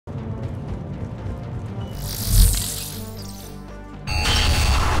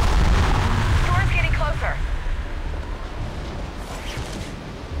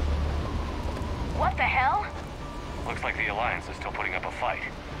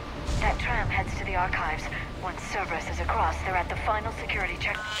That tram heads to the archives. Once Cerberus is across, they're at the final security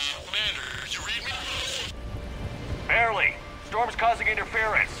check. Commander, you read me? Barely. Storm's causing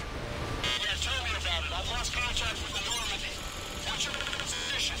interference. Yeah, tell me about it. I've lost contact with the Normandy. What's your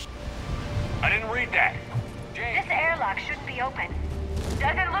position? I didn't read that. This airlock shouldn't be open.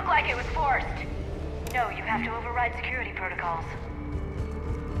 Doesn't look like it was forced. No, you have to override security protocols.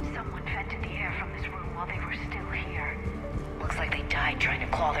 Someone vented the air from this room while they were still here. Looks like they died trying to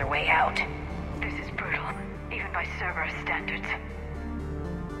claw their way out. This is brutal, even by Cerberus standards.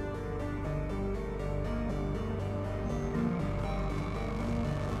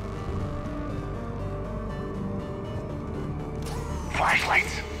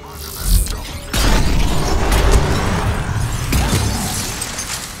 Flashlights.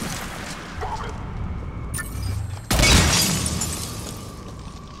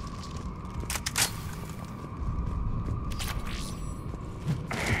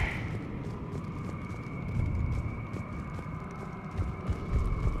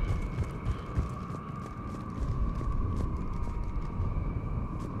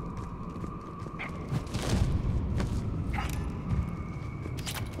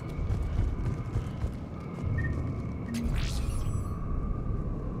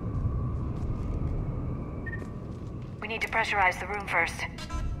 We need to pressurize the room first.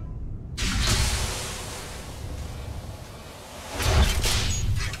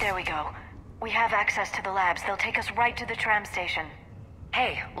 There we go. We have access to the labs. They'll take us right to the tram station.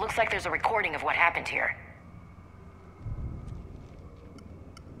 Hey, looks like there's a recording of what happened here.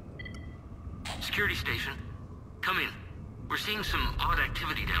 Security station. Come in. We're seeing some odd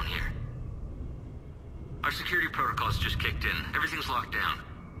activity down here. Our security protocols just kicked in. Everything's locked down.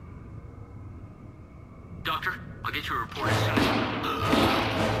 Doctor, I'll get you a report as soon as...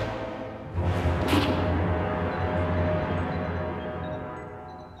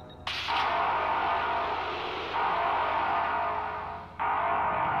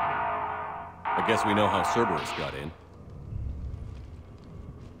 I guess we know how Cerberus got in.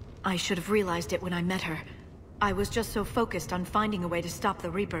 I should have realized it when I met her. I was just so focused on finding a way to stop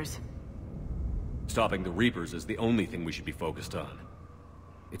the Reapers. Stopping the Reapers is the only thing we should be focused on.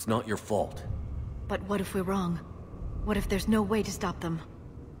 It's not your fault. But what if we're wrong? What if there's no way to stop them?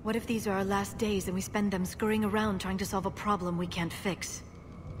 What if these are our last days and we spend them scurrying around trying to solve a problem we can't fix?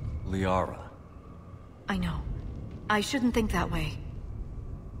 Liara. I know. I shouldn't think that way.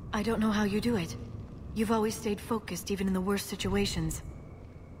 I don't know how you do it. You've always stayed focused even in the worst situations.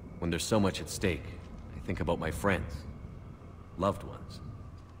 When there's so much at stake, I think about my friends. Loved ones.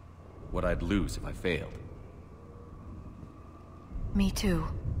 What I'd lose if I failed. Me too.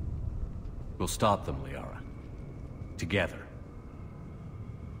 We'll stop them, Liara. Together.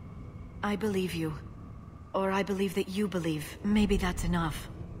 I believe you. Or I believe that you believe. Maybe that's enough.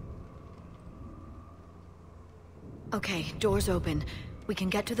 Okay, doors open. We can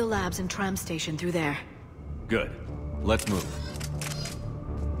get to the labs and tram station through there. Good. Let's move.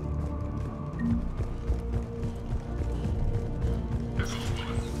 This is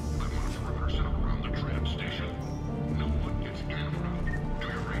one. I want a perimeter around the tram station. No one gets in or out. Do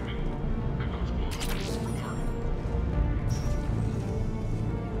you read me? And those bullets report.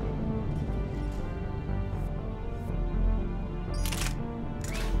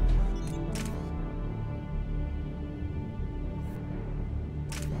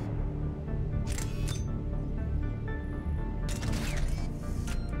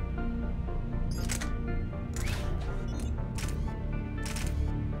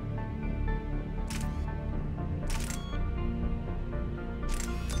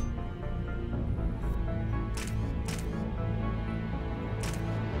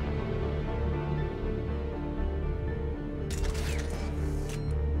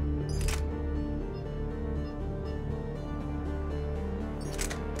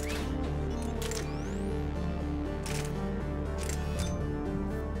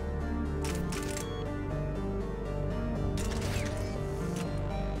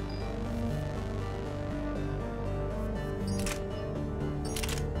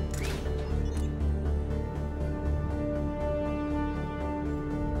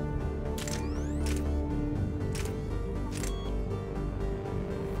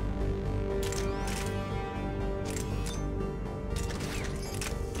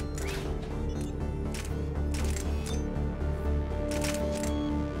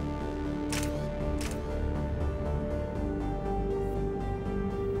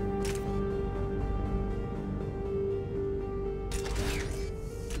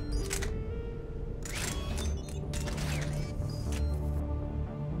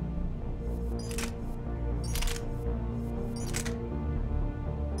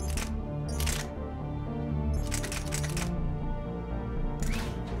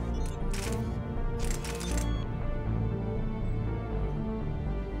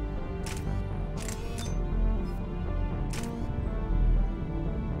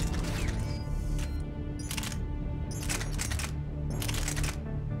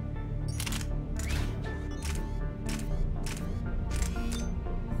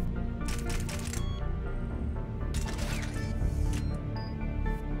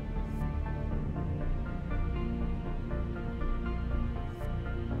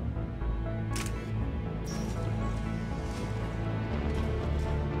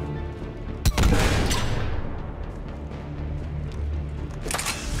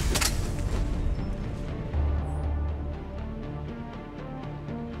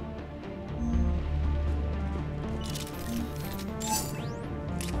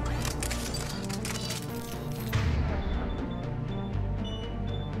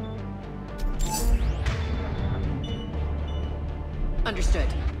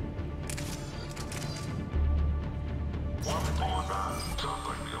 Understood.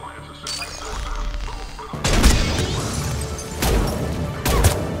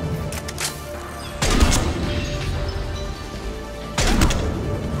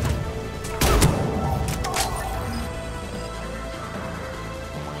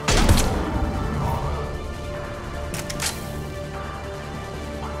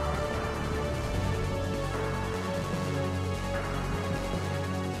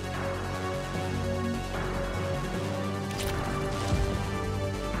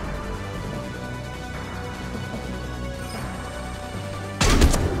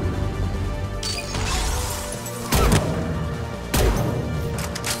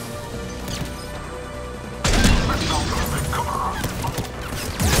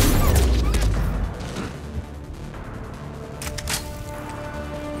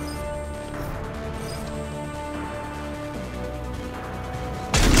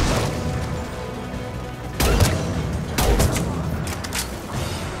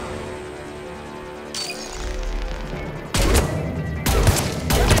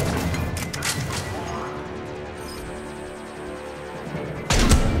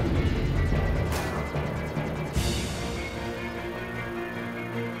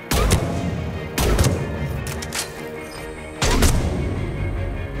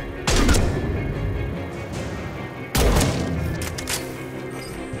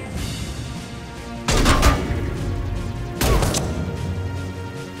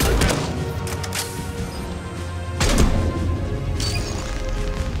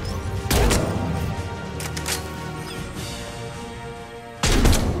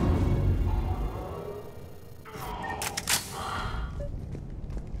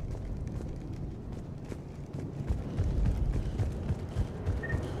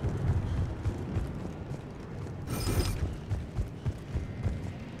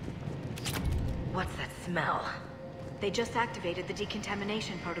 What's that smell? They just activated the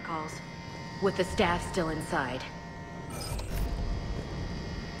decontamination protocols. With the staff still inside.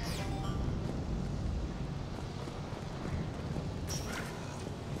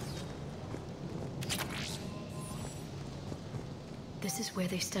 This is where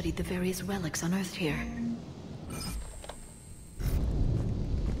they studied the various relics unearthed here.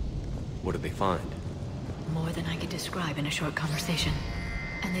 What did they find? More than I could describe in a short conversation.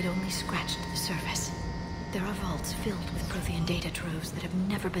 And they'd only scratched the surface. There are vaults filled with Prothean data troves that have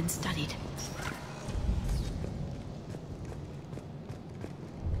never been studied.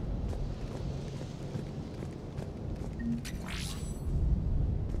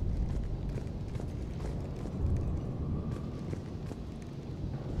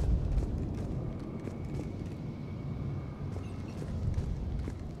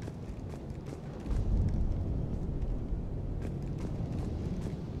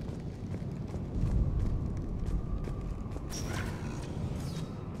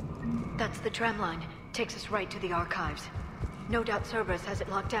 That's the tram line. Takes us right to the archives. No doubt Cerberus has it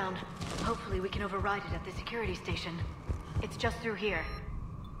locked down. Hopefully we can override it at the security station. It's just through here.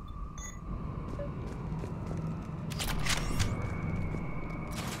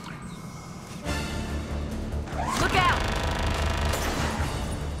 Look out!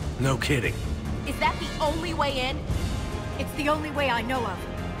 No kidding. Is that the only way in? It's the only way I know of.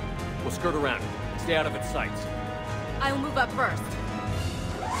 We'll skirt around. Stay out of its sights. I'll move up first.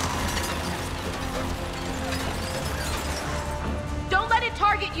 Don't let it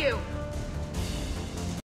target you!